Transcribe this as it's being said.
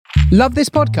Love this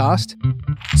podcast?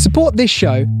 Support this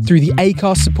show through the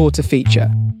Acast supporter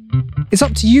feature. It's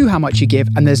up to you how much you give,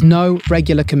 and there's no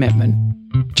regular commitment.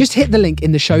 Just hit the link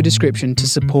in the show description to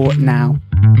support now.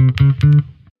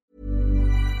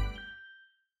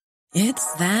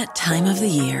 It's that time of the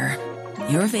year.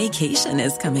 Your vacation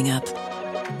is coming up.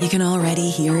 You can already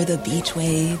hear the beach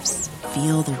waves,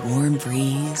 feel the warm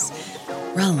breeze,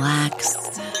 relax,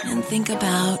 and think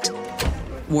about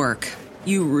work.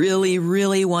 You really,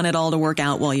 really want it all to work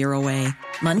out while you're away.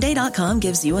 Monday.com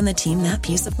gives you and the team that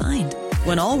peace of mind.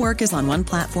 When all work is on one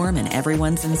platform and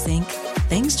everyone's in sync,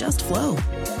 things just flow.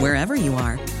 Wherever you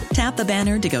are, tap the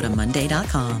banner to go to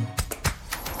Monday.com.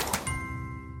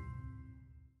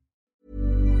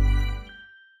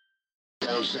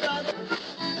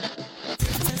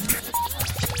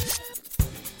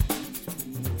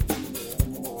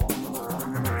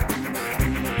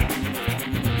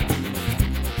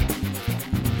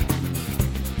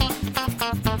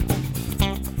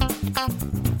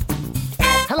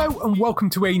 Hello and welcome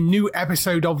to a new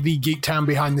episode of the Geektown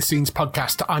Behind the Scenes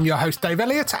podcast. I'm your host Dave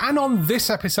Elliott, and on this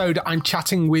episode I'm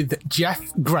chatting with Jeff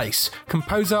Grace,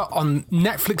 composer on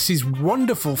Netflix's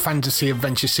wonderful fantasy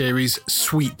adventure series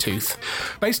Sweet Tooth.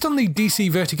 Based on the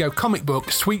DC Vertigo comic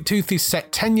book, Sweet Tooth is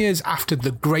set 10 years after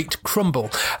the Great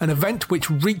Crumble, an event which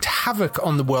wreaked havoc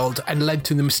on the world and led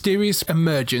to the mysterious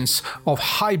emergence of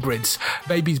hybrids,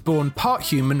 babies born part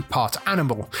human, part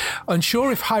animal.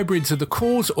 Unsure if hybrids are the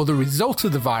cause or the result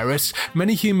of the virus,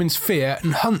 many humans fear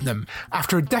and hunt them.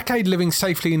 After a decade living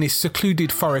safely in his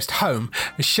secluded forest home,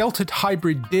 a sheltered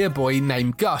hybrid deer boy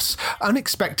named Gus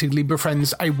unexpectedly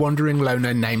befriends a wandering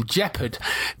loner named Jeopard.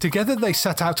 Together they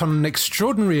set out on an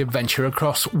extraordinary adventure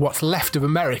across what's left of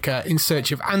America in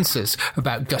search of answers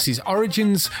about Gus's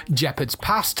origins, Jeopard's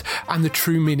past, and the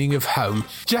true meaning of home.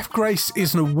 Jeff Grace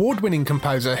is an award-winning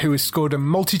composer who has scored a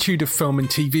multitude of film and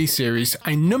TV series,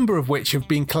 a number of which have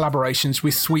been collaborations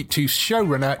with Sweet Tooth's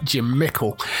showrunner Jim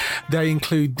Mickle. They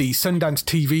include the Sundance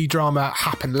TV drama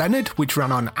Hap and Leonard, which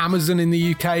ran on Amazon in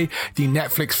the UK, the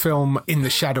Netflix film In the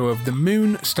Shadow of the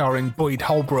Moon, starring Boyd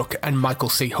Holbrook and Michael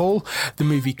C. Hall, the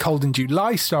movie Cold in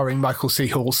July, starring Michael C.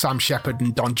 Hall, Sam Shepard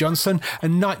and Don Johnson,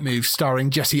 and Night Moves, starring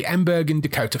Jesse Eisenberg and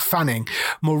Dakota Fanning.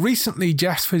 More recently,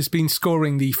 Jeff has been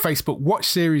scoring the Facebook Watch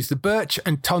series The Birch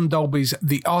and Tom Dolby's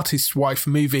The Artist's Wife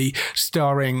movie,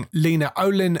 starring Lena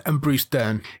Olin and Bruce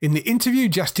Dern. In the interview,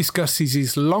 Jeff discusses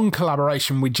his long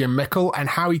collaboration with Jim Mickle and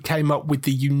how he came up with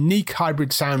the unique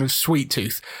hybrid sound of Sweet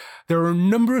Tooth. There are a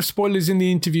number of spoilers in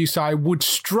the interview, so I would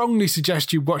strongly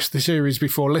suggest you watch the series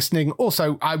before listening.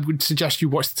 Also, I would suggest you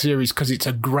watch the series because it's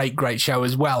a great, great show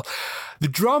as well. The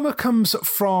drama comes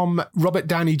from Robert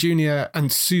Downey Jr.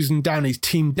 and Susan Downey's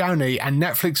Team Downey, and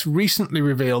Netflix recently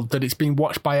revealed that it's been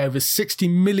watched by over 60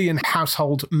 million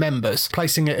household members,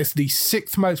 placing it as the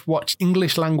 6th most watched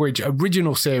English language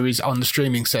original series on the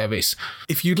streaming service.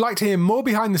 If you'd like to hear more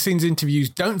behind the scenes interviews,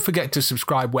 don't forget to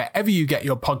subscribe wherever you get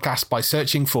your podcast by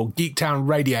searching for Geektown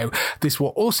Radio. This will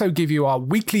also give you our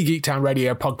weekly Geektown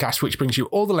Radio podcast, which brings you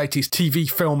all the latest TV,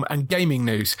 film and gaming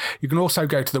news. You can also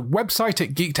go to the website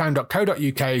at geektown.co.uk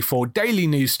for daily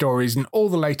news stories and all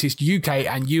the latest UK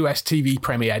and US TV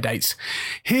premiere dates.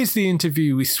 Here's the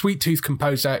interview with Sweet Tooth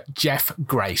composer Jeff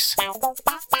Grace.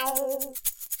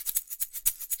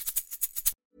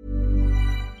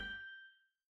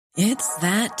 It's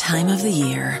that time of the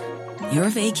year. Your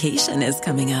vacation is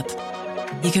coming up.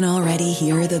 You can already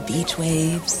hear the beach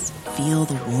waves, feel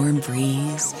the warm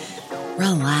breeze,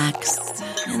 relax,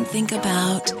 and think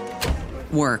about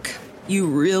work. You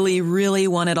really, really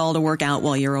want it all to work out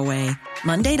while you're away.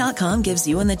 Monday.com gives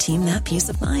you and the team that peace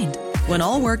of mind. When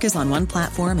all work is on one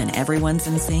platform and everyone's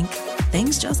in sync,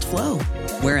 things just flow.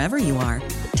 Wherever you are,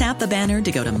 tap the banner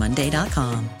to go to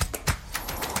Monday.com.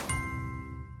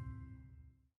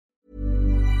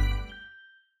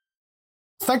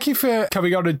 Thank you for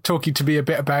coming on and talking to me a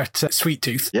bit about Sweet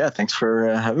Tooth. Yeah, thanks for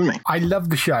having me. I love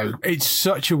the show. It's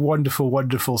such a wonderful,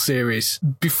 wonderful series.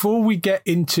 Before we get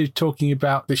into talking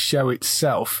about the show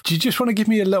itself, do you just want to give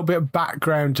me a little bit of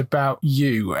background about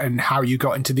you and how you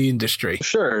got into the industry?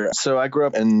 Sure. So I grew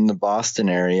up in the Boston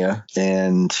area,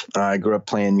 and I grew up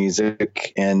playing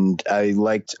music, and I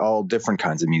liked all different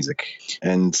kinds of music.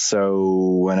 And so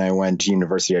when I went to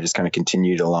university, I just kind of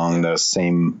continued along those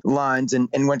same lines and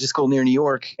went to school near New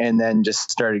York. York, and then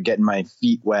just started getting my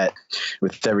feet wet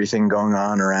with everything going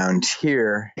on around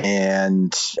here.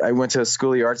 And I went to a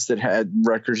school of the arts that had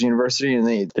Rutgers University,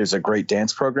 and there's a great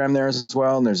dance program there as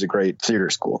well, and there's a great theater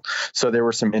school. So there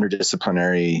were some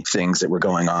interdisciplinary things that were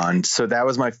going on. So that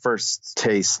was my first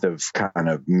taste of kind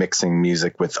of mixing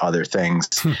music with other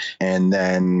things. And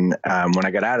then when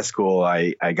I got out of school,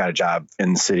 I got a job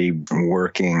in the city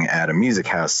working at a music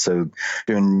house. So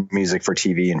doing music for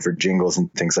TV and for jingles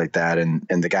and things like that. And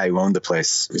the guy who owned the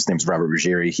place, his name's Robert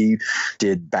Ruggieri, he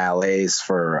did ballets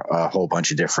for a whole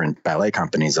bunch of different ballet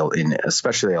companies,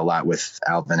 especially a lot with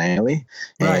Alvin Ailey.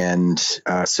 Right. And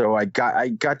so I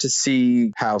got to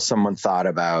see how someone thought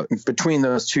about between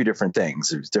those two different things.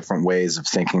 There's different ways of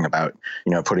thinking about,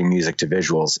 putting music to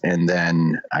visuals. And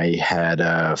then I had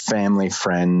a family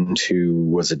friend who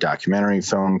was a documentary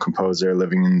film composer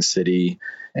living in the city.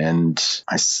 And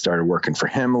I started working for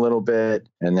him a little bit.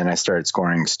 And then I started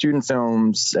scoring student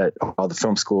films at all the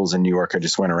film schools in New York. I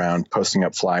just went around posting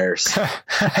up flyers.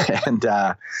 And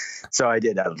so I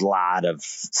did a lot of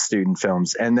student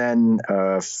films. And then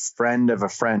a friend of a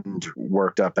friend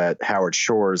worked up at Howard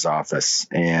Shore's office,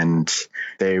 and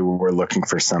they were looking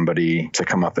for somebody to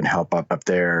come up and help up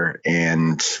there.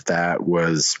 And that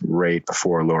was right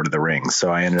before Lord of the Rings. So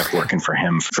I ended up working for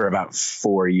him for about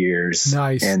 4 years.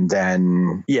 Nice. And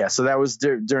then so that was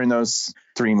during those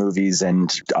 3 movies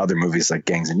and other movies like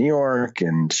Gangs of New York,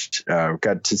 and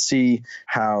got to see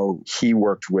how he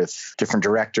worked with different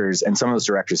directors, and some of those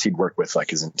directors he'd worked with like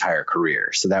his entire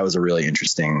career. So that was a really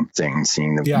interesting thing,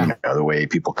 seeing the way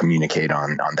people communicate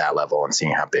on that level, and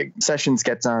seeing how big sessions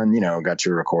get done. Got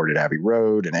to record at Abbey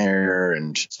Road and Air,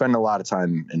 and spend a lot of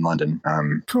time in London.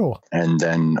 Cool. And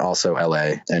then also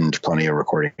LA, and plenty of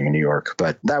recording in New York.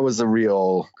 But that was a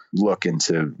real look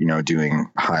into, doing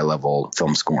high level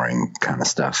film scoring kind of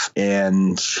stuff.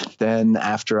 And then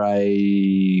after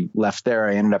I left there,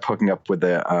 I ended up hooking up with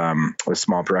a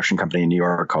small production company in New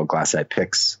York called Glass Eye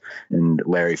Pix. And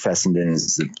Larry Fessenden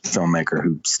is the filmmaker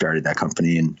who started that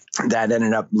company. And that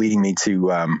ended up leading me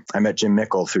to, I met Jim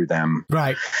Mickle through them.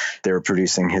 Right. They were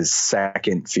producing his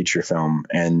second feature film.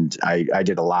 And I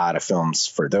did a lot of films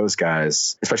for those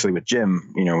guys, especially with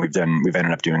Jim. We've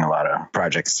ended up doing a lot of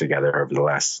projects together over the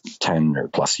last 10 or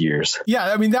plus years.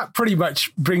 Yeah, I mean, that pretty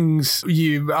much brings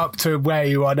you up to where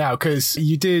you are now, because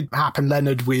you did Hap and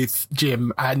Leonard with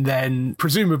Jim, and then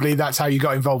presumably that's how you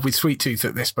got involved with Sweet Tooth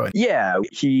at this point. Yeah,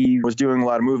 he was doing a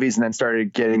lot of movies and then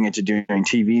started getting into doing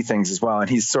TV things as well, and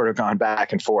he's sort of gone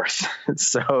back and forth.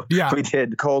 So we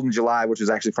did Cold in July, which was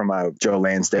actually from a Joe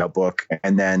Lansdale book,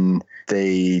 and then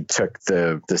they took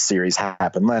the series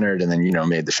Hap and Leonard and then,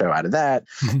 made the show out of that.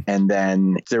 And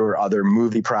then there were other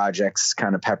movie projects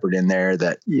kind of peppered in there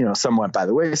that, some went by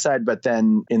the wayside, but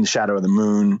then In the Shadow of the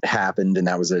Moon happened, and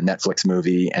that was a Netflix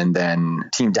movie. And then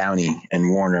Team Downey and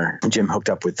Warner, Jim hooked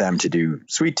up with them to do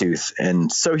Sweet Tooth.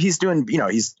 And so he's doing,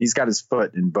 he's got his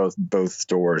foot in both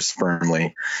doors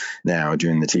firmly now,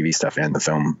 doing the TV stuff and the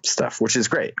film stuff, which is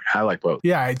great. I like both.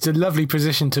 Yeah, it's a lovely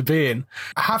position to be in.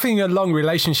 Having a long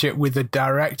relationship with a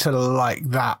director like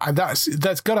that,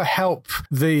 that's got to help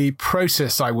the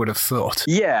process, I would have thought.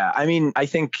 Yeah, I mean, I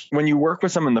think when you work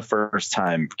with someone the first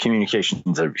time, communication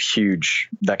is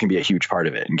that can be a huge part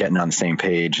of it, and getting on the same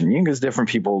page. And because different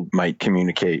people might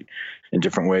communicate in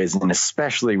different ways. And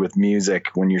especially with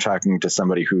music, when you're talking to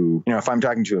somebody who, if I'm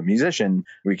talking to a musician,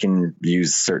 we can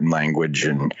use certain language,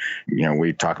 and,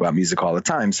 we talk about music all the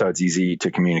time. So it's easy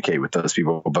to communicate with those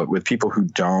people. But with people who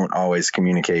don't always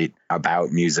communicate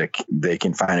about music, they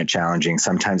can find it challenging.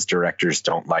 Sometimes directors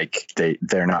don't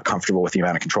they're not comfortable with the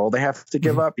amount of control they have to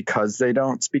give up because they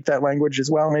don't speak that language as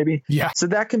well, maybe. Yeah. So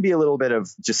that can be a little bit of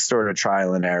just sort of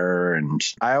trial and error. And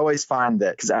I always find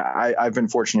that, because I've been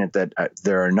fortunate that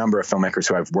there are a number of filmmakers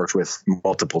who I've worked with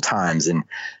multiple times, and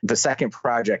the second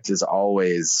project is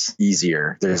always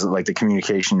easier. There's the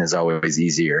communication is always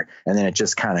easier, and then it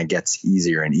just kind of gets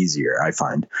easier and easier, I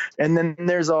find. And then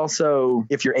there's also,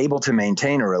 if you're able to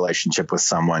maintain a relationship with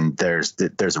someone, there's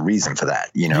a reason for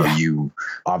that. You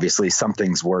obviously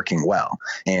something's working well.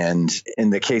 And in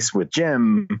the case with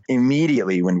Jim,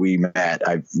 immediately when we met,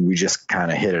 we just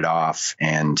kind of hit it off,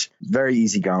 and very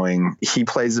easygoing. He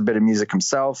plays a bit of music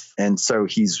himself, and so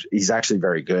he's actually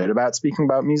very good about speaking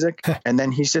about music. And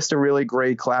then he's just a really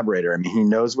great collaborator. I mean, he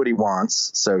knows what he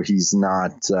wants. So he's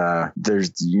not,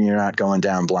 you're not going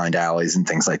down blind alleys and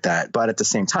things like that. But at the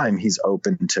same time, he's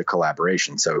open to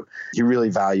collaboration. So he really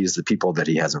values the people that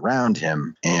he has around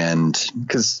him. And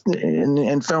because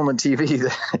in film and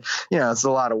TV, it's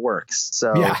a lot of work.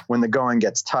 So when the going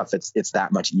gets tough, it's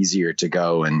that much easier to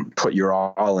go and put your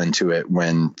all into it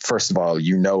when, first of all,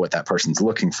 you know what that person's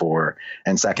looking for.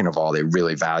 And second of all, they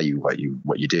really value what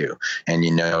you do. And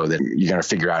you know that you're going to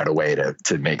figure out a way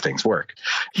to make things work.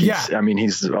 He's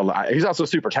also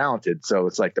super talented. So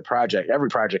it's like every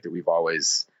project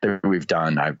that we've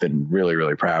done, I've been really,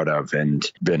 really proud of and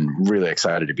been really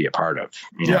excited to be a part of.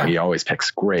 He always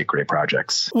picks great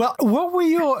projects. Well, what were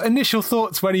your initial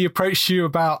thoughts when he approached you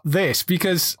about this?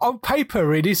 Because on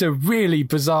paper, it is a really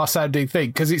bizarre sounding thing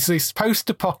because it's this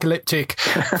post-apocalyptic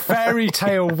fairy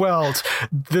tale world.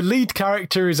 The lead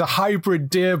character is a hybrid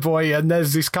deer boy and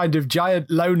there's this kind of giant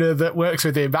loner that works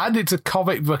with him, and it's a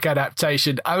comic book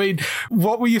adaptation. I mean,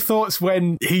 what were your thoughts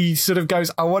when he sort of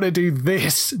goes, I want to do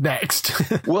this next?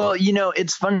 Well,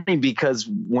 it's funny because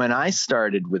when I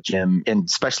started with Jim, and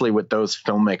especially with those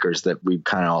filmmakers that we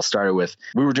kind of all started with,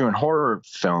 we were doing horror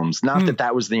films. Not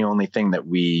that was the only thing that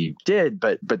we did,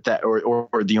 but that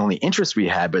or the only interest we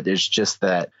had, but there's just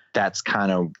that's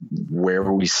kind of where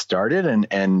we started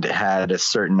and had a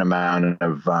certain amount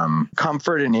of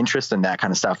comfort and interest in that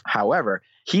kind of stuff. However,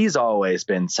 he's always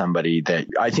been somebody that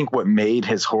I think what made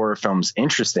his horror films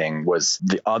interesting was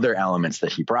the other elements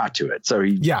that he brought to it. So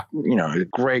he, a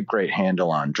great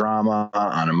handle on drama,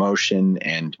 on emotion,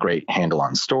 and great handle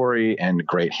on story, and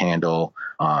great handle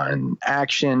on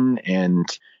action, and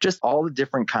just all the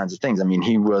different kinds of things. I mean,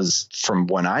 he was, from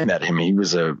when I met him, he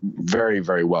was a very,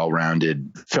 very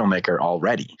well-rounded filmmaker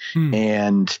already.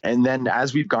 And then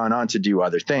as we've gone on to do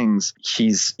other things,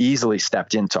 he's easily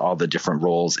stepped into all the different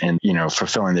roles and,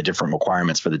 fulfilling the different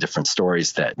requirements for the different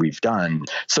stories that we've done.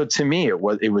 So to me, it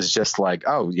was just like,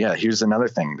 oh yeah, here's another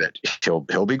thing that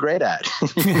he'll be great at.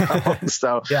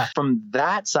 So from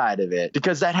that side of it,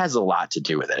 because that has a lot to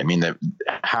do with it. I mean,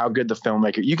 how good the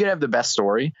filmmaker, you can have the best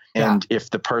story, and if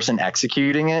the person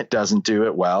executing it doesn't do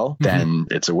it well, then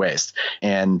it's a waste.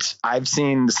 And I've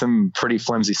seen some pretty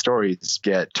flimsy stories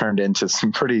get turned into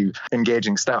some pretty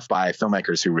engaging stuff by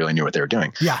filmmakers who really knew what they were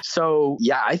doing. So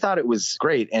I thought it was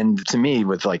great. And to me,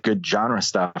 with like good genre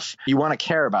stuff, you want to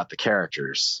care about the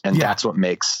characters, and that's what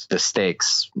makes the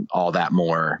stakes all that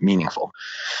more meaningful.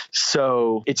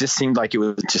 So it just seemed like it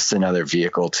was just another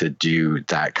vehicle to do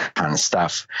that kind of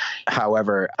stuff.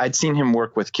 However, I'd seen him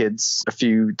work with kids a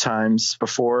few times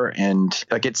before, and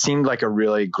like it seemed like a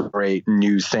really great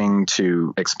new thing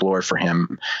to explore for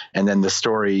him. And then the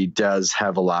story does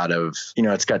have a lot of,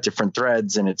 it's got different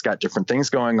threads and it's got different things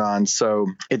going on. So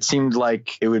it seemed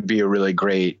like it would be a really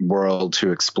great world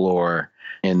to explore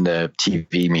in the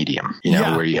TV medium,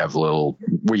 where you have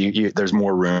there's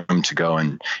more room to go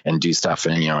and do stuff.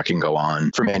 And, it can go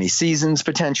on for many seasons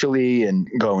potentially and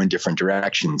go in different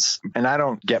directions. And I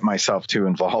don't get myself too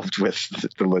involved with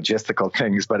the logistical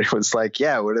things, but it was like,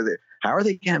 how are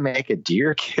they going to make a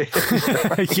deer kid?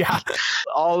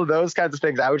 All of those kinds of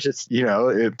things. I was just,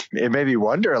 it made me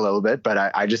wonder a little bit, but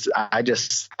I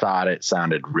just thought it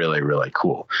sounded really, really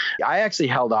cool. I actually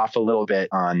held off a little bit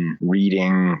on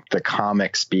reading the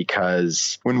comics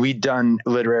because when we'd done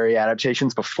literary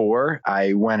adaptations before,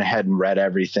 I went ahead and read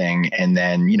everything. And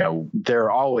then, there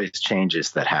are always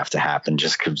changes that have to happen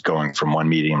just because going from one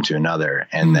medium to another.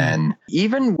 And then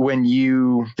even when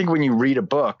you read a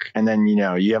book and then,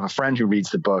 you have a friend who reads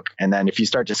the book, and then if you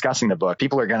start discussing the book,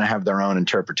 people are going to have their own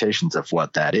interpretations of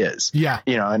what that is.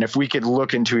 And if we could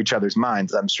look into each other's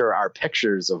minds, I'm sure our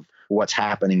pictures of what's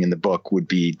happening in the book would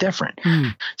be different.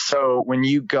 So when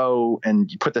you go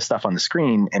and you put the stuff on the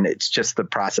screen and it's just the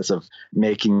process of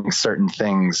making certain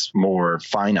things more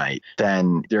finite,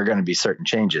 then there are going to be certain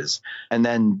changes. And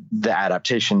then the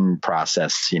adaptation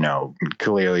process,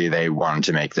 clearly they wanted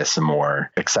to make this a more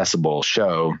accessible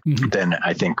show than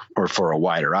I think, or for a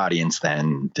wider audience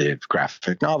than the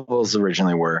graphic novels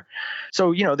originally were.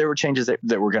 So, there were changes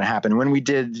that were going to happen. When we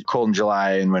did Cold in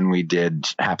July and when we did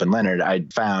Hap and Leonard, I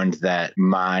found that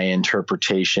my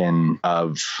interpretation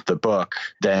of the book,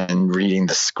 then reading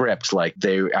the script, I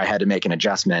had to make an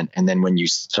adjustment. And then when you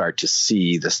start to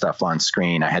see the stuff on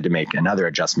screen, I had to make another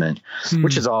adjustment,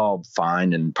 which is all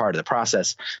fine and part of the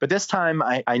process. But this time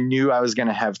I knew I was going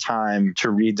to have time to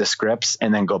read the scripts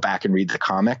and then go back and read the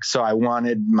comic. So I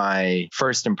wanted my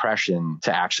first impression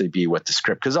to actually be what the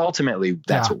script, because ultimately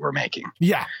that's what we're making.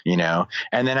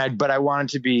 And then I wanted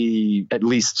to be at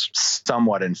least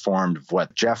somewhat informed of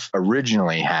what Jeff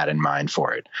originally had in mind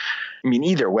for it. I mean,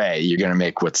 either way, you're going to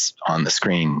make what's on the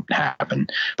screen happen.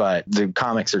 But the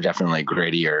comics are definitely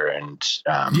grittier and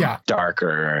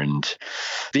darker. And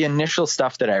the initial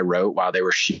stuff that I wrote while they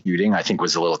were shooting, I think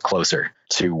was a little closer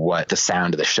to what the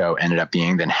sound of the show ended up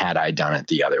being than had I done it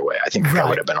the other way. I think that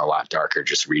would have been a lot darker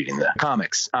just reading the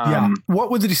comics. What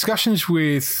were the discussions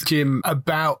with Jim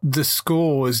about the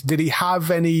scores? Did he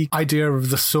have any idea of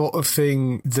the sort of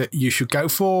thing that you should go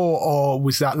for, or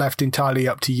was that left entirely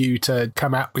up to you to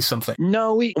come out with something?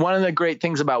 No, one of the great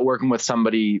things about working with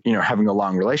somebody, having a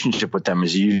long relationship with them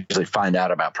is you usually find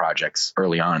out about projects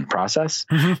early on in the process.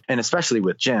 Mm-hmm. And especially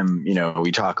with Jim,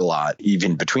 we talk a lot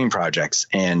even between projects.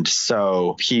 And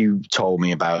so he told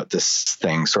me about this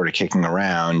thing sort of kicking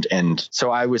around. And so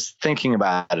I was thinking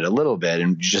about it a little bit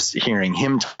and just hearing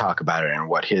him talk about it and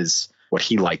what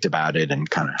he liked about it and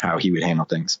kind of how he would handle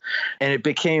things. And it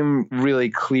became really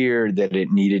clear that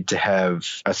it needed to have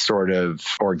a sort of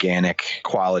organic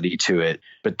quality to it,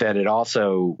 but that it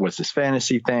also was this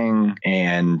fantasy thing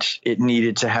and it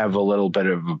needed to have a little bit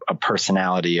of a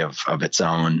personality of its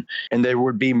own. And there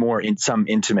would be more in some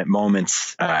intimate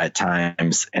moments at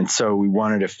times. And so we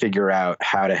wanted to figure out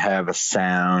how to have a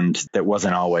sound that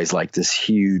wasn't always like this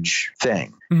huge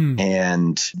thing.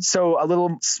 And so a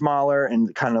little smaller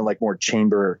and kind of like more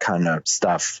chamber kind of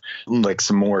stuff, like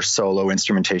some more solo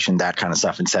instrumentation, that kind of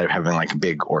stuff, instead of having like a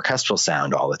big orchestral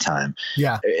sound all the time.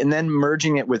 Yeah. And then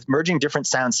merging different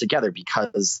sounds together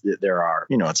because there are,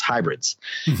 it's hybrids.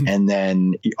 Mm-hmm. And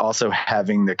then also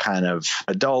having the kind of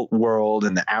adult world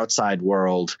and the outside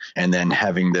world, and then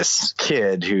having this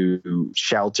kid who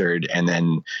sheltered and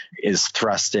then is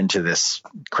thrust into this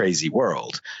crazy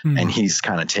world. Mm-hmm. And he's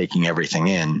kind of taking everything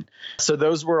in. So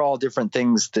those were all different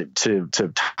things to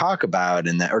talk about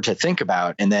or to think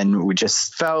about. And then we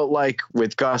just felt like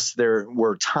with Gus, there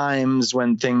were times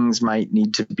when things might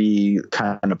need to be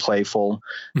kind of playful.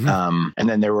 Mm-hmm. And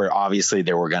then there were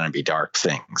going to be dark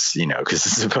things, because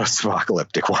it's a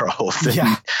post-apocalyptic world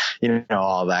and,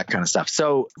 all that kind of stuff.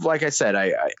 So like I said,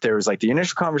 there was like the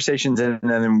initial conversations, and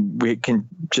then we can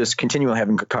just continue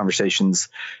having conversations.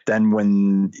 Then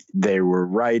when they were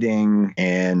writing,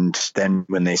 and then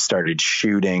when they started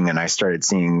shooting and I started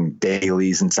seeing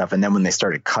dailies and stuff. And then when they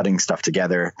started cutting stuff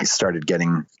together, I started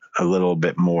getting a little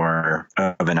bit more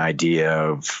of an idea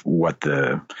of what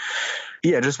the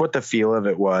feel of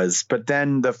it was. But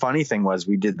then the funny thing was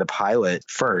we did the pilot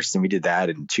first, and we did that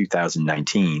in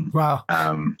 2019. Wow.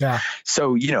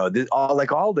 So,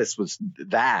 all this was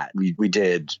that we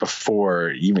did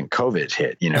before even COVID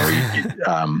hit,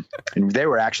 and they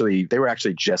were actually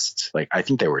just like, I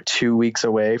think they were 2 weeks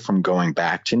away from going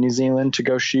back to New Zealand to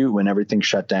go shoot when everything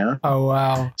shut down. Oh,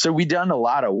 wow. So we done a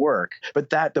lot of work, but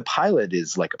the pilot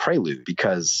is like a prelude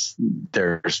because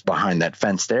there's behind that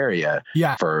fenced area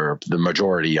for the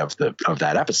majority of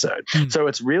that episode. So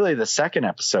it's really the second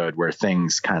episode where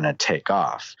things kind of take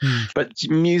off. But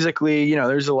musically,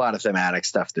 there's a lot of thematic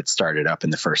stuff that started up in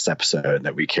the first episode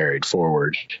that we carried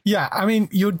forward. Yeah, I mean,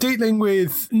 you're dealing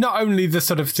with not only the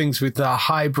sort of things with the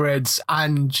hybrids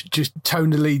and just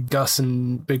tonally Gus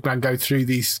and Big Man go through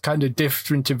these kind of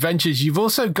different adventures, you've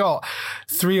also got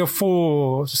 3 or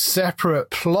 4 separate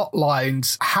plot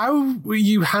lines. How were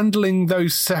you handling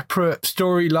those separate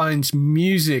storylines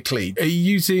musically? Are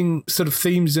you using sort of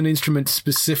themes and instruments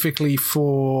specifically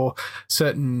for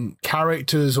certain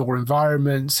characters or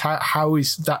environments? How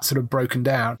is that sort of broken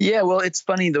down? Yeah, well, it's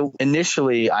funny though.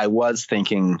 Initially, I was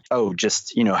thinking,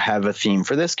 just, have a theme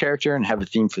for this character and have a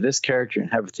theme for this character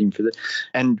and have a theme for this,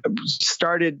 and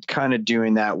started kind of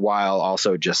doing that while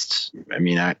also just,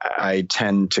 I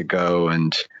tend to go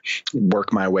and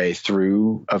work my way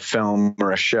through a film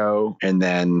or a show, and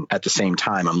then at the same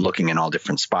time, I'm looking in all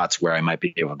different spots where I might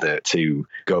be able to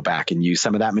go back and use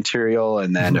some of that material.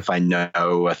 And then if I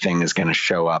know a thing is going to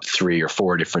show up 3 or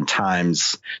 4 different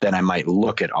times, then I might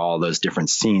look at all those different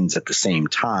scenes at the same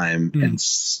time and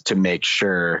to make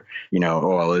sure,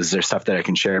 is there stuff that I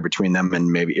can share between them?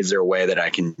 And maybe is there a way that I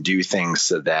can do things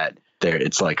so that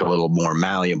it's like a little more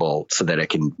malleable so that it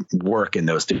can work in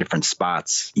those different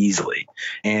spots easily.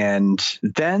 And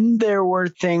then there were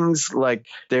things like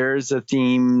there's a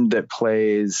theme that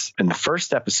plays in the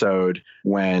first episode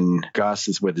when Gus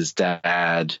is with his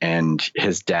dad and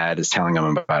his dad is telling him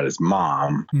about his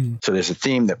mom. So there's a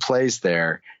theme that plays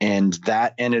there, and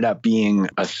that ended up being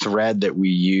a thread that we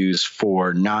use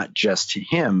for not just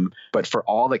him, but for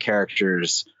all the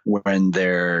characters when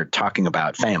they're talking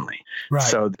about family. Right.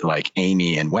 So like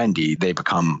Amy and Wendy, they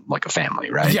become like a family,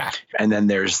 right? Yeah. And then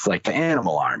there's like the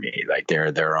Animal Army, like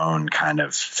they're their own kind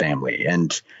of family.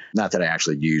 And Not that I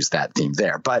actually used that theme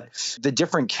there, but the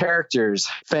different characters,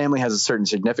 family has a certain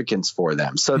significance for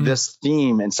them. So this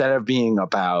theme, instead of being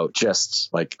about just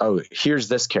like, oh, here's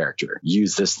this character,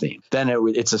 use this theme, then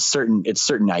it's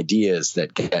certain ideas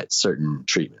that get certain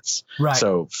treatments. Right.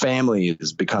 So family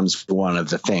becomes one of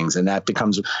the things, and that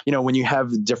becomes, when you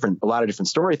have a lot of different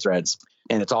story threads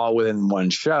and it's all within one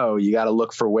show, you got to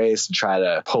look for ways to try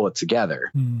to pull it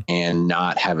together and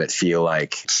not have it feel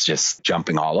like it's just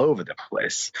jumping all over the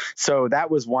place. So that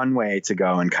was one way to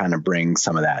go and kind of bring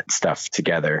some of that stuff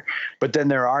together. But then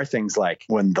there are things like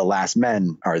when the Last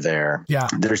Men are there,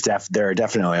 there are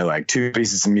definitely like two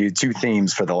pieces of music, two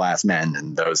themes for the Last Men,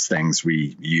 and those things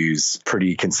we use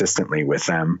pretty consistently with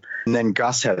them. And then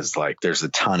Gus has there's a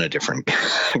ton of different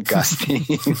Gus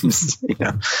themes,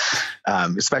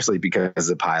 especially because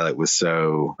the pilot was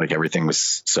so everything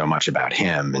was so much about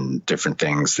him and different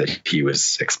things that he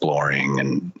was exploring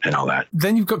and all that.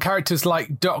 Then you've got characters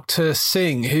like Dr.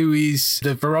 Singh, who is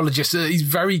the virologist. He's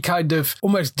very kind of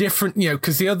almost different,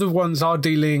 because the other ones are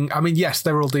dealing, yes,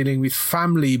 they're all dealing with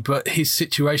family, but his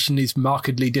situation is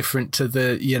markedly different to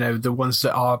the ones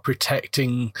that are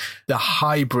protecting the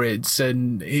hybrids.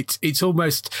 And it's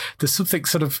almost, there's something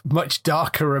sort of much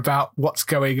darker about what's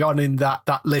going on in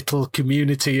that little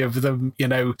community of them,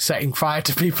 setting fire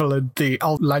to people and the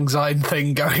old Lang Syne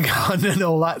thing going on and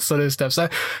all that sort of stuff. So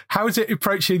how is it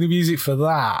approaching the music for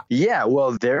that? Yeah,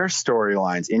 well, their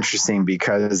storyline's interesting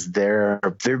because they're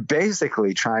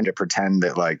basically trying to pretend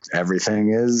that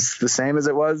everything is the same as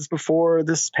it was before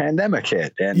this pandemic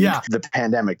hit. And the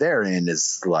pandemic they're in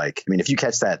is if you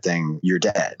catch that thing, you're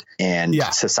dead. And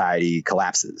society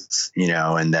collapses,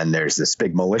 and then there's this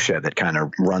big militia that kind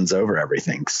of runs over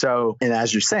everything. So, and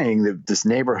as you're saying, this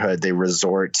neighborhood, they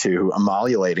resort to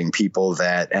emolulating people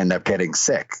that end up getting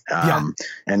sick.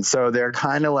 And so they're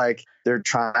kind of they're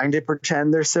trying to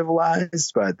pretend they're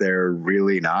civilized, but they're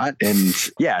really not. And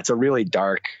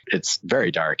it's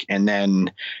very dark. And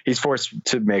then he's forced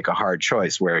to make a hard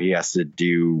choice where he has to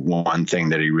do one thing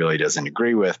that he really doesn't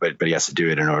agree with, but he has to do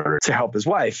it in order to help his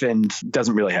wife and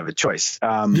doesn't really have a choice.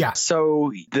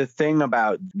 So the thing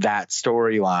about that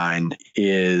storyline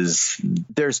is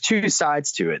there's two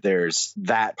sides to it. There's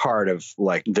that part of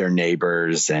their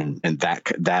neighbors and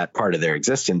that part of their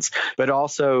existence, but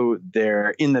also they're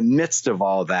in the midst of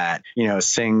all that,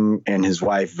 Singh and his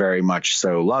wife very much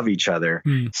so love each other.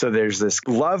 So there's this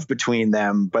love between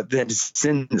them, but then it's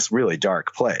in this really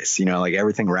dark place,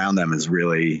 everything around them is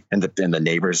really, and the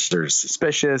neighbors are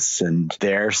suspicious and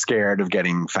they're scared of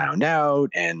getting found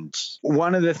out. And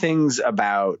one of the things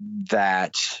about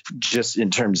that, just in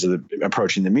terms of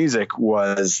approaching the music,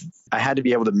 was I had to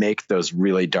be able to make those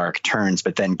really dark turns,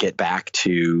 but then get back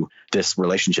to this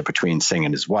relationship between Singh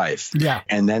and his wife.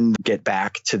 And then get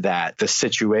back to the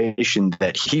situation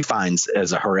that he finds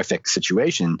as a horrific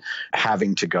situation,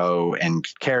 having to go and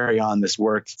carry on this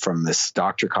work from this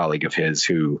doctor colleague of his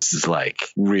who is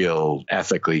real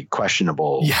ethically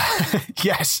questionable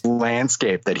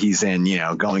landscape that he's in,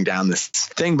 going down this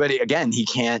thing. But again, he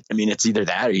can't, it's either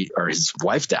that or his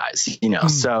wife dies,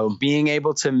 So being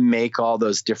able to make all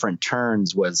those different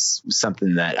turns was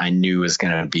something that I knew was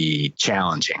going to be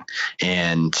challenging.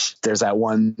 And there's that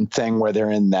one thing where they're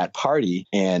in that party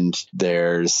and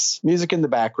there's music in the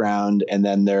background and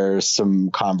then there's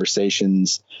some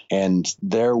conversations and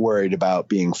they're worried about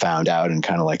being found out and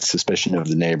kind of suspicion of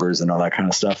the neighbors and all that kind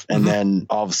of stuff. And then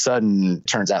all of a sudden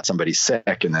turns out somebody's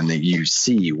sick, and then you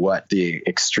see what the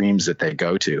extremes that they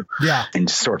go to and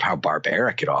just sort of how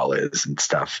barbaric it all is and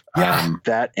stuff.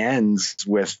 That ends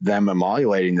with them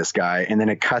emulating this guy, and then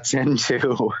it cuts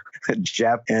into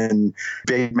Jeff and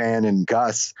Big Man and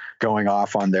Gus going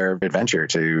off on their adventure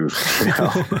to,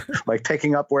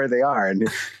 picking up where they are. And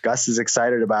Gus is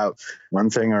excited about one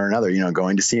thing or another,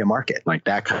 going to see a market,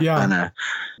 that kind of,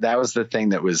 that was the thing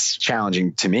that was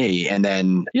challenging to me. And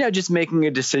then, just making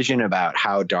a decision about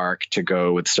how dark to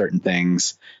go with certain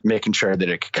things, making sure that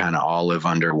it could kind of all live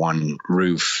under one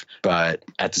roof. But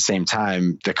at the same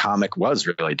time, the comic was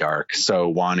really dark. So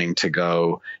wanting to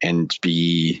go and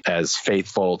be as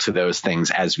faithful to those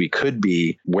things as we could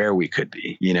be, where we could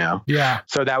be,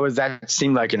 So that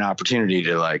seemed like an opportunity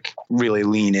to really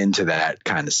lean into that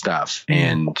kind of stuff.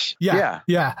 And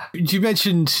you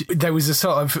mentioned there was a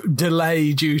sort of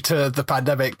delay due to the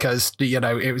pandemic because,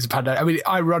 it was a pandemic.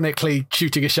 Ironically,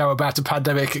 shooting a show about a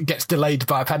pandemic gets delayed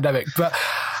by a pandemic. But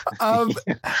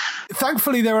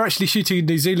Thankfully, they were actually shooting in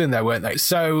New Zealand there, weren't they?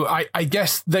 So I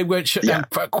guess they weren't shut down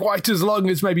for quite as long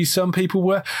as maybe some people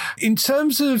were. In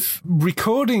terms of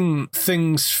recording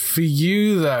things for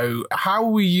you, though, how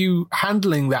were you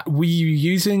handling that? Were you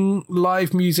using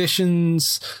live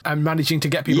musicians and managing to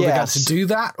get people together to do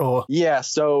that? Or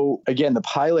so again, the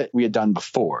pilot we had done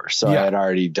before. So I had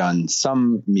already done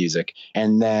some music,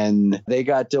 and then they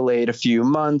got delayed a few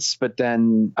months, but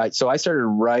then I started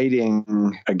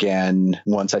writing again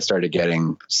once I started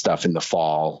getting stuff in the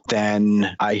fall.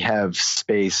 Then I have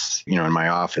space, in my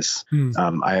office.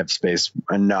 I have space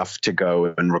enough to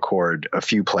go and record a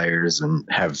few players and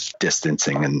have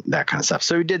distancing and that kind of stuff.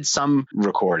 So we did some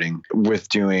recording with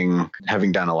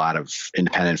having done a lot of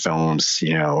independent films,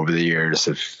 over the years,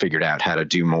 have figured out how to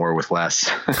do more with less.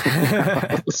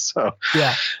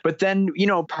 But then,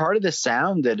 part of the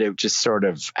sound that it just sort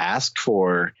of asked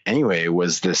for anyway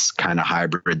was this kind of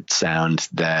hybrid sound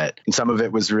that some of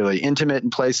it was really intimate in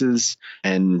places.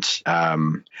 And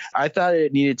I thought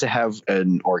it needed to have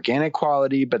an organic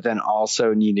quality, but then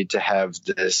also needed to have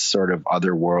this sort of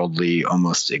otherworldly,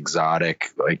 almost exotic,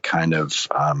 like kind of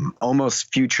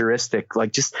almost futuristic,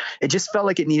 it just felt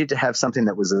like it needed to have something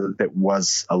that was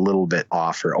a little bit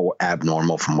off or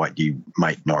abnormal from what you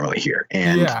might normally hear.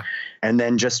 And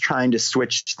then just trying to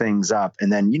switch things up.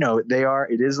 And then,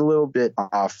 it is a little bit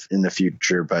off in the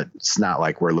future, but it's not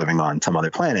like we're living on some other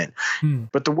planet.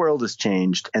 But the world has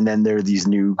changed. And then there are these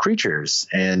new creatures.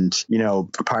 And,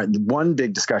 one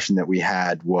big discussion that we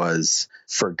had was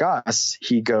for Gus,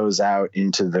 he goes out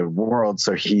into the world.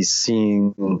 So he's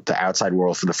seeing the outside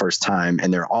world for the first time.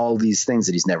 And there are all these things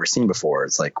that he's never seen before.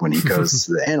 It's like when he goes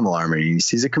to the animal armory, he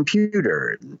sees a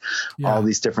computer and all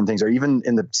these different things. Or even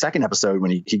in the second episode,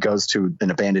 when he goes to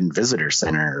an abandoned visitor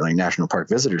center, like National Park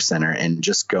Visitor Center, and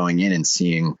just going in and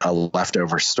seeing a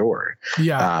leftover store.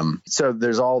 So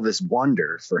there's all this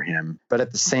wonder for him, but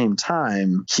at the same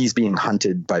time, he's being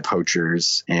hunted by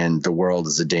poachers and the world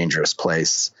is a dangerous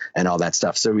place and all that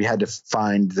stuff. So we had to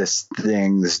find this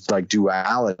like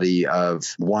duality of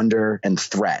wonder and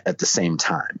threat at the same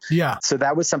time. So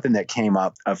that was something that came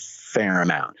up a fair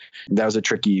amount. That was a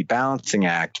tricky balancing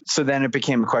act. So then it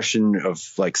became a question of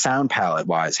like sound palette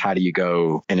wise, how do you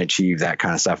go and achieve that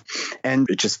kind of stuff? And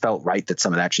it just felt right that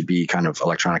some of that should be kind of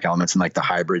electronic elements and like the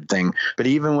hybrid thing. But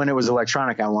even when it was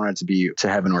electronic, I wanted to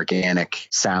have an organic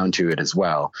sound to it as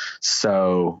well.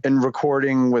 So in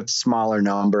recording with smaller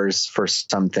numbers for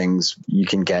some things, you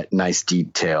can get nice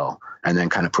detail and then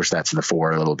kind of push that to the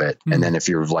fore a little bit. And then if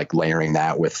you're like layering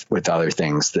that with other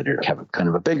things that have kind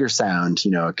of a bigger sound,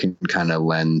 it can kind of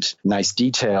lend nice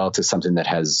detail to something that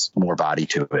has more body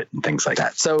to it and things like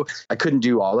that. So I couldn't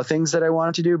do all the things that I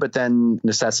wanted to do, but then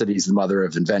necessity is the mother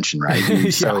of invention, right?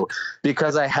 And so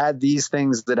because I had these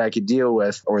things that I could deal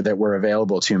with or that were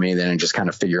available to me, then just kind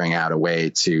of figuring out a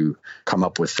way to come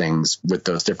up with things with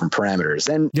those different parameters.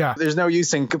 And there's no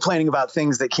use in complaining about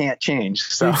things that can't change.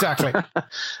 So exactly.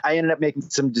 I ended up making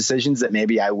some decisions that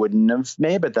maybe I wouldn't have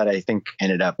made, but that I think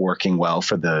ended up working well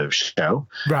for the show.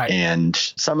 Right. And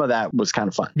some of that was kind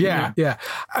of fun. Yeah.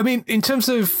 I mean, in terms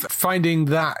of finding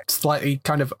that slightly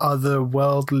kind of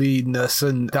otherworldliness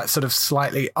and that sort of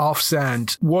slightly off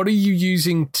sound, what are you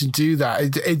using to do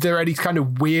that? Is there any kind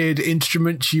of weird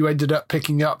instruments you ended up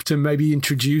picking up to maybe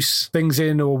introduce things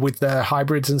in, or with the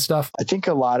hybrids and stuff? I think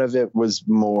a lot of it was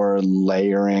more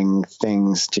layering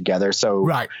things together. So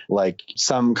like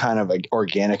some kind of like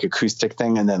organic acoustic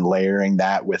thing and then layering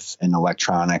that with an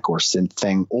electronic or synth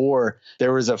thing. Or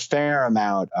there was a fair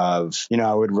amount of,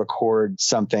 I would record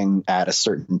something at a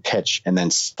certain pitch and then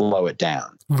slow it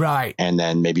down. Right. And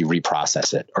then maybe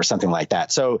reprocess it or something like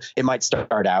that. So it might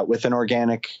start out with an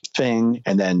organic thing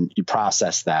and then you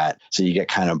process that. So you get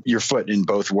kind of your foot in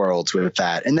both worlds with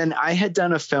that. And then I had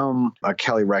done a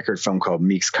Kelly Reichardt film called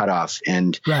Meek's Cutoff.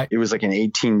 And it was like an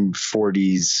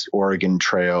 1840s Oregon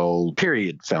Trail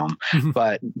period film.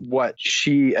 But what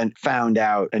she found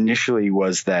out initially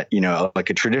was that, like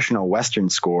a traditional Western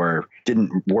score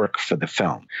didn't work for the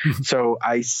film. So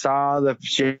I saw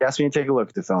she asked me to take a look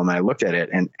at the film and I looked at it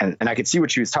and I could see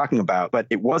what she was talking about, but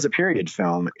it was a period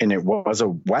film and it was a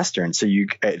Western. So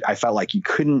I felt like you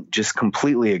couldn't just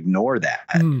completely ignore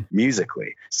that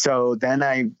musically. So then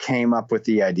I came up with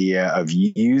the idea of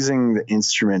using the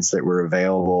instruments that were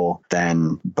available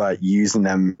then, but using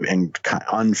them in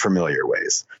unfamiliar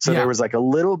ways. So there was like a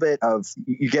little bit of,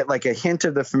 you get like a hint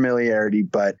of the familiarity,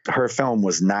 but her film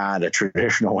was not a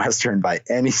traditional Western by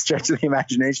any stretch of the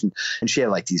imagination. And she had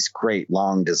like these great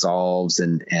long dissolves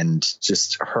and just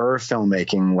just her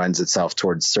filmmaking lends itself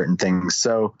towards certain things.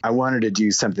 So I wanted to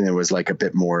do something that was like a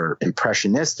bit more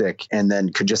impressionistic and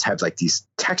then could just have like these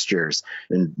textures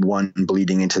and one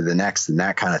bleeding into the next and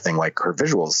that kind of thing, like her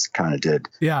visuals kind of did.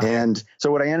 Yeah. And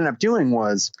so what I ended up doing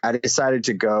was I decided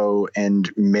to go and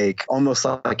make almost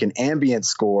like an ambient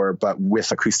score, but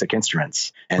with acoustic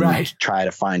instruments, and try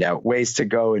to find out ways to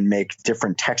go and make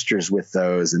different textures with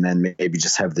those. And then maybe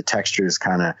just have the textures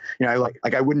kind of, you know,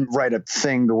 like I wouldn't write a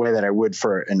thing the way that I would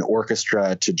for an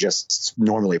orchestra to just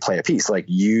normally play a piece, like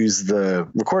use the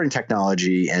recording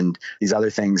technology and these other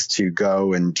things to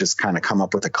go and just kind of come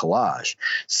up with a collage.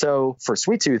 So for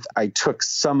Sweet Tooth, I took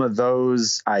some of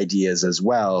those ideas as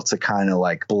well to kind of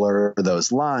like blur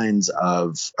those lines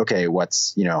of, okay,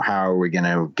 what's, you know, how are we going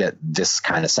to get this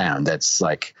kind of sound that's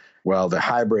like, well, the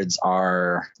hybrids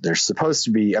they're supposed to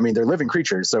be, I mean, they're living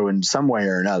creatures. So in some way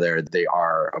or another, they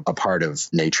are a part of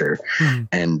nature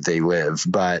and they live,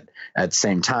 but at the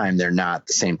same time, they're not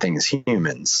the same thing as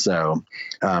humans. So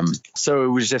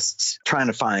it was just trying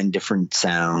to find different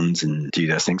sounds and do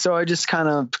those things. So I just kind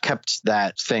of kept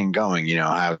that thing going, you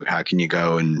know, how can you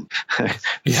go and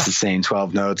it's the same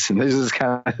 12 notes and this is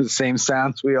kind of the same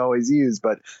sounds we always use,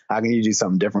 but how can you do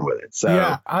something different with it? So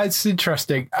yeah, it's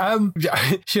interesting.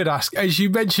 Should ask, as you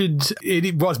mentioned,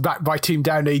 it was backed by Team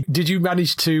Downey. Did you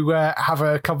manage to have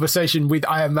a conversation with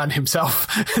Iron Man himself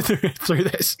through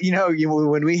this? You know,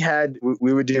 when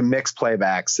we would do mixed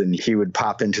playbacks and he would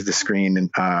pop into the screen and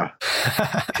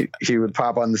he would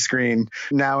pop on the screen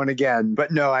now and again.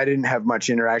 But no, I didn't have much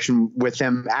interaction with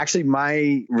him. Actually,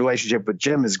 my relationship with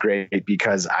Jim is great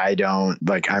because for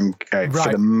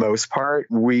the most part,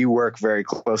 we work very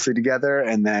closely together.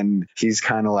 And then he's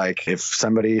kind of like, if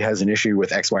somebody has an issue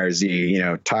with X, Y, or Z, you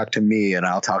know, talk to me and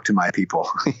I'll talk to my people.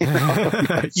 You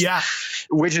know? Yeah.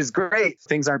 Which is great.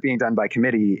 Things aren't being done by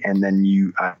committee. And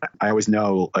then I always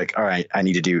know, like, all right, I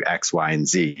need to do X, Y, and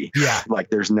Z. Yeah. Like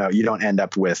you don't end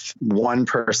up with one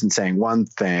person saying one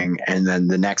thing and then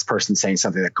the next person saying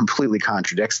something that completely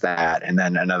contradicts that. And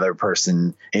then another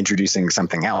person introducing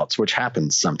something else, which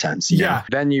happens sometimes. Yeah.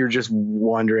 Then you're just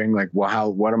wondering like,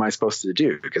 well, what am I supposed to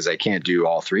do? Because I can't do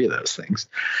all three of those things.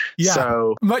 Yeah.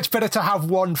 So much better to have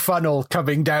one funnel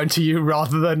coming down to you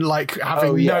rather than like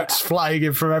having notes flying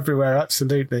in from everywhere.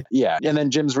 Absolutely. Yeah. And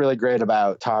then Jim's really great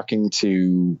about talking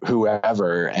to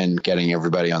whoever and getting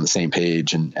everybody on the same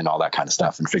page and all that kind of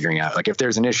stuff and figuring out, like, if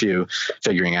there's an issue,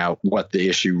 figuring out what the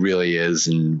issue really is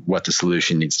and what the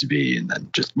solution needs to be, and then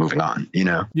just moving on, you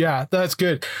know? Yeah, that's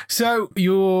good. So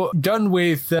you're done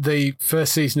with the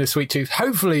first season of Sweet Tooth.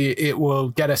 Hopefully it will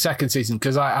get a second season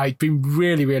because I've been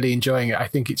really, really enjoying it. I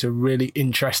think it's a really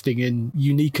interesting and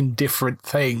unique and different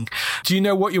thing. Do you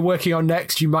know what you're working on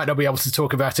next? You might not be able to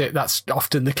talk about it. That's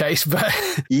often the case, but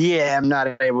yeah, I'm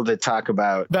not able to talk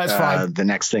about that's fine. The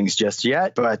next things just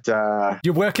yet, but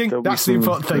you're working. That's the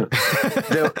important thing.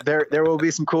 there will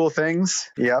be some cool things.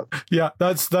 Yep. Yeah,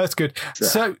 that's good.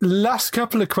 So last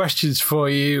couple of questions for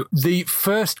you. The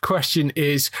first question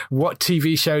is, what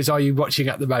TV shows are you watching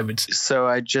at the moment? So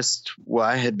I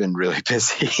had been really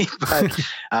busy, but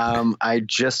I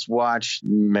just watched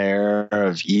Mayor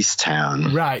of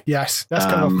Easttown. Right. Yes. That's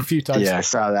come up a few times. Yeah, I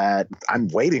saw that. I'm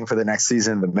waiting for the next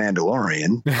season of The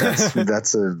Mandalorian.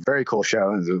 That's a very cool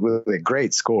show. It's a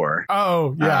great score.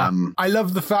 Oh, yeah. I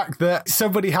love the fact that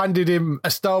somebody handed him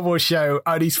a Star Wars show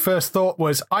and his first thought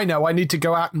was, I know, I need to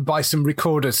go out and buy some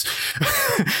recorders,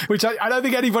 which I don't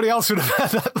think anybody else would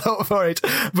have had that thought for it,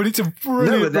 but it's a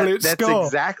brilliant that's score.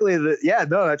 Exactly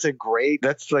that's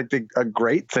a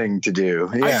great thing to do.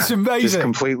 Yeah. It's amazing. Just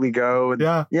completely go. And,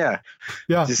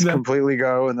 completely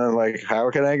go. And then like, how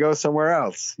can I go somewhere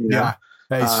else? You know? Yeah.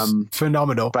 It's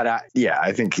phenomenal. But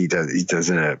I think he does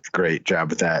a great job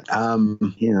with that.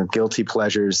 Guilty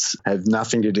pleasures have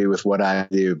nothing to do with what I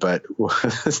do, but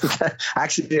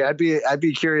actually I'd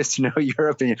be curious to know your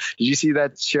opinion. Did you see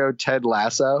that show Ted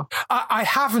Lasso? I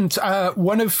haven't.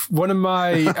 One of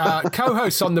my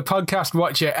co-hosts on the podcast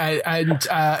watch it, and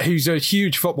who's a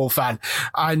huge football fan,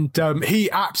 and he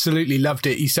absolutely loved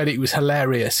it. He said it was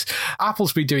hilarious.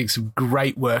 Apple's been doing some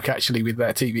great work actually with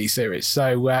their TV series.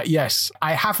 So yes.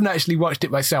 I haven't actually watched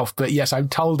it myself, but yes, I'm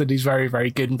told it is very,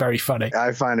 very good and very funny.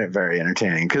 I find it very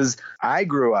entertaining because I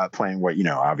grew up playing what,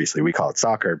 obviously we call it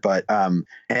soccer, but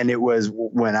and it was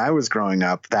when I was growing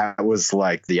up, that was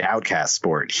like the outcast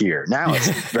sport here. Now it's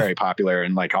very popular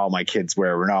and like all my kids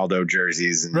wear Ronaldo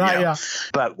jerseys. And, right, yeah.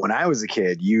 But when I was a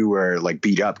kid, you were like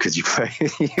beat up because you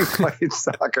played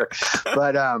soccer.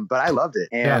 But I loved it.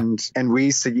 And we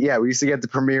used to get the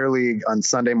Premier League on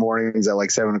Sunday mornings at like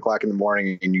 7:00 in the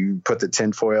morning, and you put the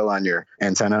tinfoil on your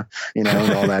antenna, and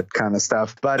all that kind of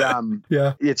stuff. But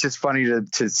it's just funny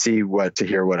to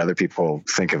hear what other people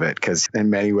think of it, because in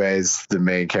many ways the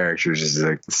main character is just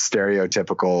a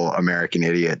stereotypical American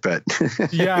idiot, but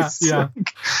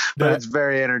but it's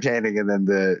very entertaining. And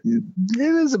then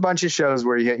there's a bunch of shows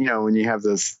where when you have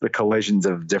the collisions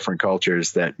of different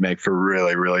cultures that make for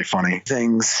really, really funny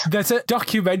things. There's a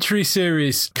documentary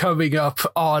series coming up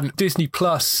on Disney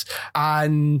Plus,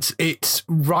 and it's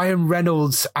Ryan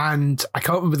Reynolds and I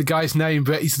can't remember the guy's name,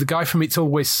 but he's the guy from It's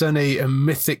Always Sunny and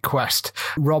Mythic Quest,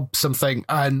 Rob something.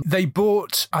 And they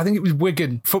bought, I think it was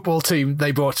Wigan football team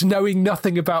they bought, knowing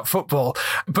nothing about football,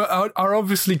 but are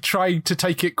obviously trying to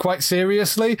take it quite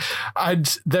seriously.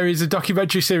 And there is a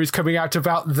documentary series coming out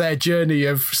about their journey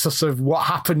of sort of what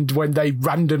happened when they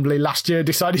randomly last year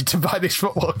decided to buy this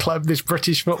football club, this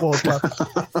British football club.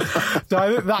 So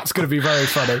I think that's going to be very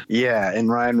funny. Yeah, and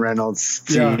Ryan Reynolds,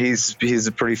 he's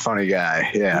a pretty funny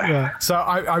guy. Yeah. So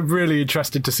I'm really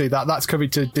interested to see that. That's coming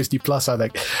to Disney Plus, I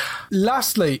think.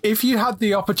 Lastly, if you had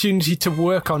the opportunity to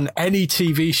work on any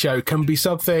TV show, can be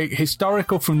something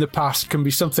historical from the past, can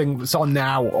be something that's on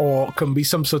now, or can be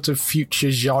some sort of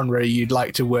future genre you'd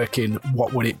like to work in,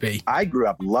 what would it be? I grew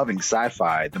up loving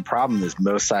sci-fi. The problem is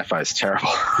most sci-fi is terrible.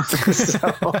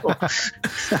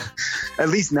 At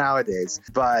least nowadays.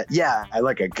 But yeah, I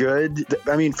like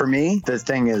for me, the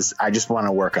thing is I just want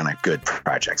to work on a good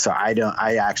project. So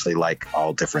I actually like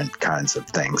all different kinds of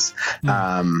things.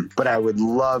 But I would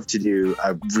love to do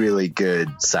a really good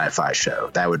sci-fi show.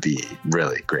 That would be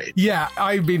really great. Yeah,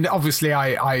 I mean, obviously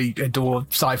I adore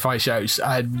sci-fi shows,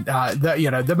 and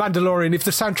The Mandalorian, if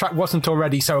the soundtrack wasn't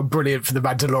already so brilliant for The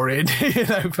Mandalorian,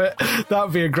 but that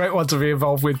would be a great one to be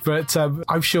involved with. But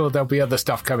I'm sure there'll be other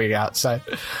stuff coming out. So,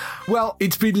 well,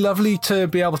 it's been lovely to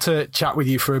be able to chat with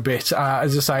you for a bit.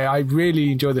 As I say, I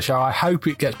really enjoy the show. I hope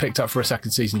it gets picked up for a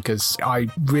second season, because I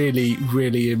really,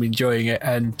 really am enjoying it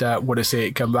and want to see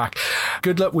it come back.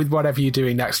 Good luck with whatever you're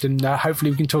doing next, and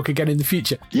hopefully we can talk again in the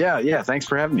future. Yeah. Thanks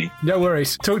for having me. No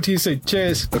worries. Talk to you soon.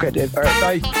 Cheers. Okay, Dave. All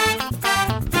right. Bye.